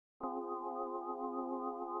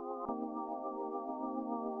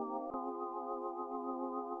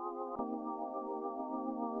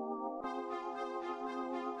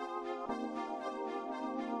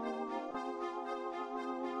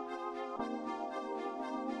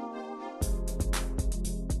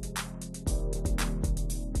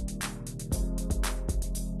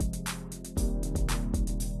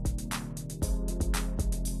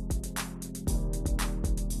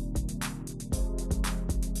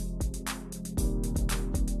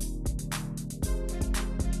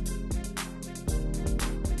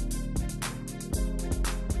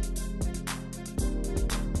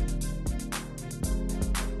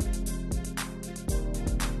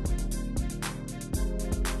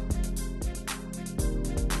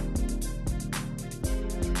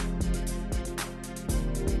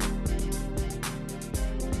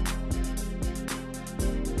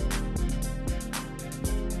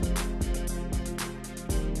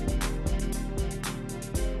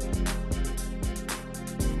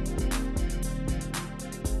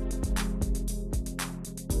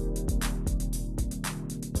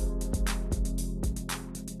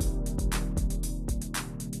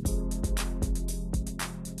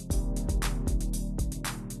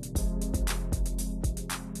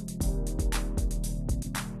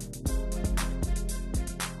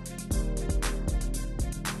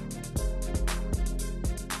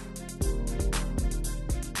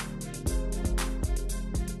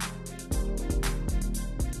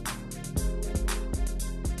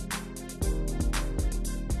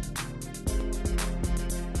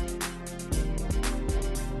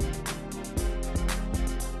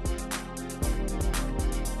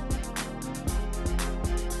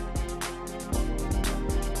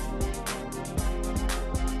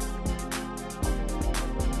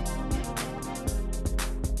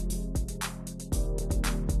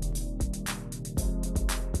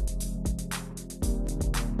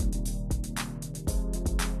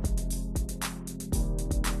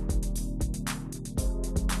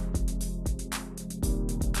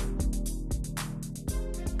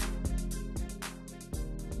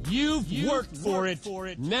You've worked for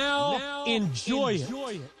it. Now enjoy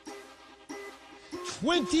it.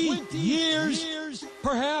 20 years,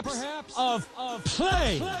 perhaps, of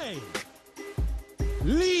play,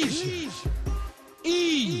 leisure,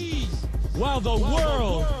 ease, while the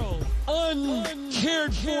world,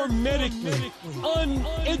 uncared for medically,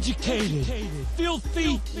 uneducated,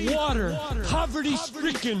 filthy water,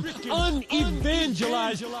 poverty-stricken,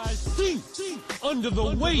 unevangelized, sinks under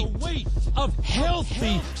the weight of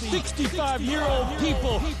healthy 65-year-old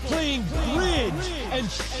people playing bridge and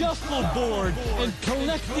shuffleboard and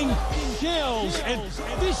collecting shells and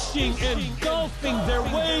fishing and golfing their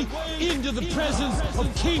way into the presence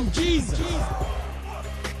of King Jesus.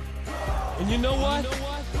 And you know what?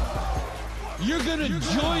 You're gonna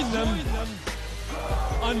join them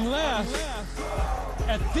unless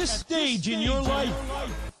at this stage in your life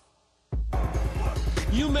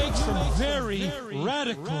you make some very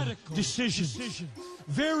radical decisions,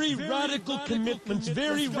 very radical commitments,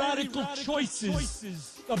 very radical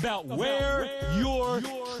choices about where your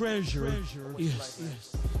treasure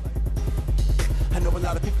is. I know a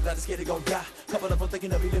lot of people that are scared they gon' die. Couple of them thinking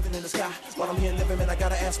they'll be living in the sky. While I'm here living, man, I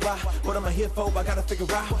gotta ask why. What am I here for? I gotta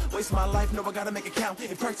figure out. Waste my life, no, I gotta make it count.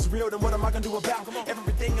 If Christ is real, then what am I gonna do about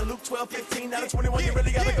everything in Luke 12:15? Out of 21, you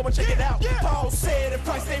really gotta go and check it out. Paul said if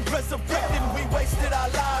Christ ain't resurrected, we wasted our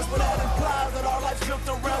lives. But that implies that our life's built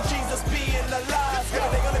around Jesus being alive.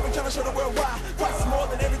 God, they gonna live and trying to show the world why. Christ is more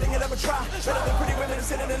than everything you'll ever try. Better than pretty women and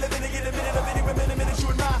sitting and living to get a minute of any women a minute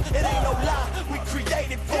you admire. It ain't no lie, we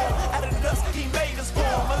created for him. Out of the dust, he made us for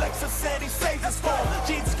him. Alexa said he saves us for him.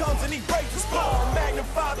 Jesus comes and he breaks us for him.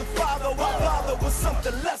 Magnify the Father, our Father was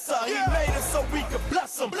something lesser. He made us so we could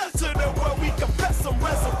bless him. To the world we confess him,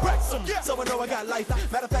 resurrect him. So I know I got life.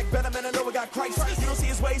 Matter of fact, better man, I know I got Christ. You don't see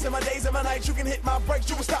his ways in my days and my nights. You can hit my brakes,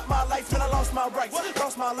 you can stop my life. When I lost my rights,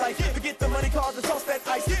 lost my life. Forget the money, cars, and toss that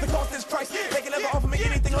ice. The cost is Christ. They can never offer me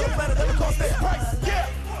anything on the planet that would cost that price. Yeah.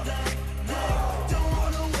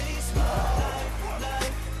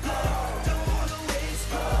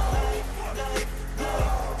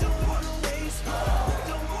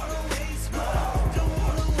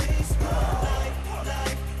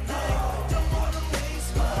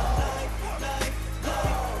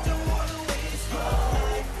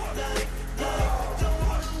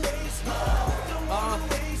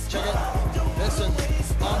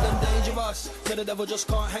 So the devil just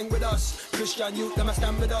can't hang with us. Christian youth, them a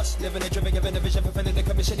stand with us. Living a driven, giving a vision, fulfilling the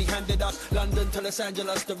commission he handed us. London to Los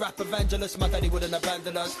Angeles, the rap evangelist. My daddy wouldn't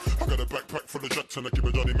abandon us. I got a backpack full of Jackson, I give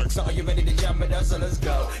a Johnny Max. So are you ready to jam with us? So let's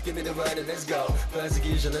go. Give me the word and let's go.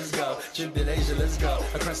 Persecution, let's go. Tribulation, let's go.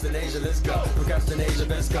 Across the nation, let's go. Procrastination,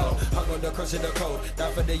 let's go. Hung on the cross in the cold.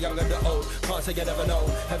 Down for the young and the old. Can't say you never know.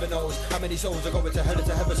 Heaven knows how many souls are going to hell and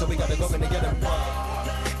to heaven. So we gotta go in and get them.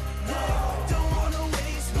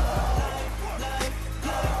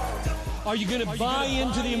 Are you going to buy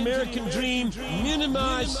into the American dream,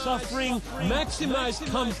 minimize suffering, maximize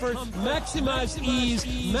comfort, maximize ease,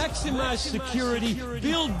 maximize security,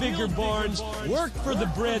 build bigger barns, work for the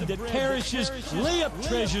bread that perishes, lay up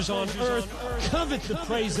treasures on earth, covet the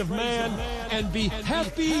praise of man, and be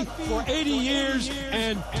happy for 80 years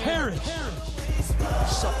and perish?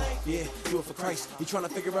 Suffer, yeah, do it for Christ. You trying to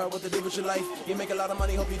figure out what to do with your life. You make a lot of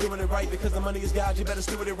money, hope you're doing it right. Because the money is God, you better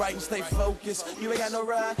steward it right and stay focused. You ain't got no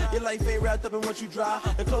ride, your life ain't wrapped up in what you drive.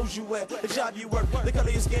 The clothes you wear, the job you work, the color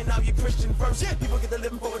of your skin, now you're Christian first. People get to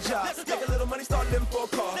living for a job, make a little money, start living for a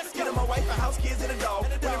car. Get them a wife, a house, kids, and a dog.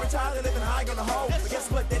 When they retire, they're living high on the hole. But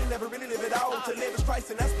guess what, they didn't ever really live it all. To live is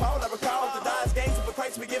Christ, and that's Paul, I recall. To die is gain, so for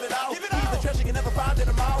Christ we give it all. He's the treasure you never find in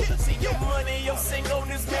them all. See your money, your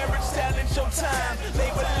singleness, marriage, talent, your time.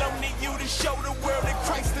 Labor lonely, you to show the world that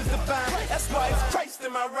Christ is divine. That's why it's Christ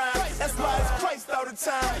in my rhyme. That's why it's Christ all the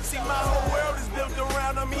time. See, my whole world is built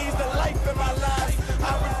around him. He's the life in my life.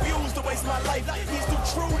 I refuse to waste my life. He's too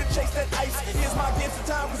true to chase that ice. Here's my gift of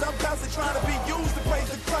time, cause I'm constantly trying to be used to praise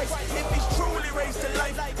the Christ. If he's truly raised to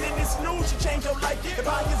life, then this news should change your life. If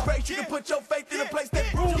by his grace you can put your faith in a place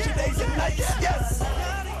that rules your days and nights. Yes.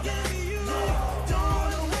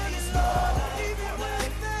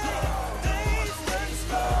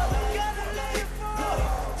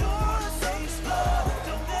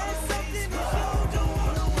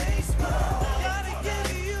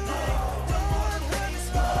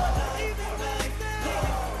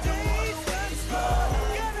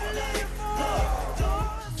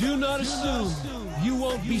 Do not assume you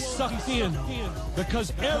won't be sucked in,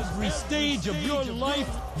 because every stage of your life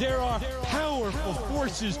there are powerful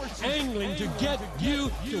forces angling to get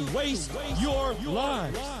you to waste your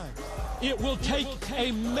lives. It will take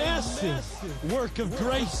a massive work of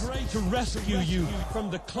grace to rescue you from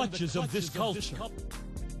the clutches of this culture.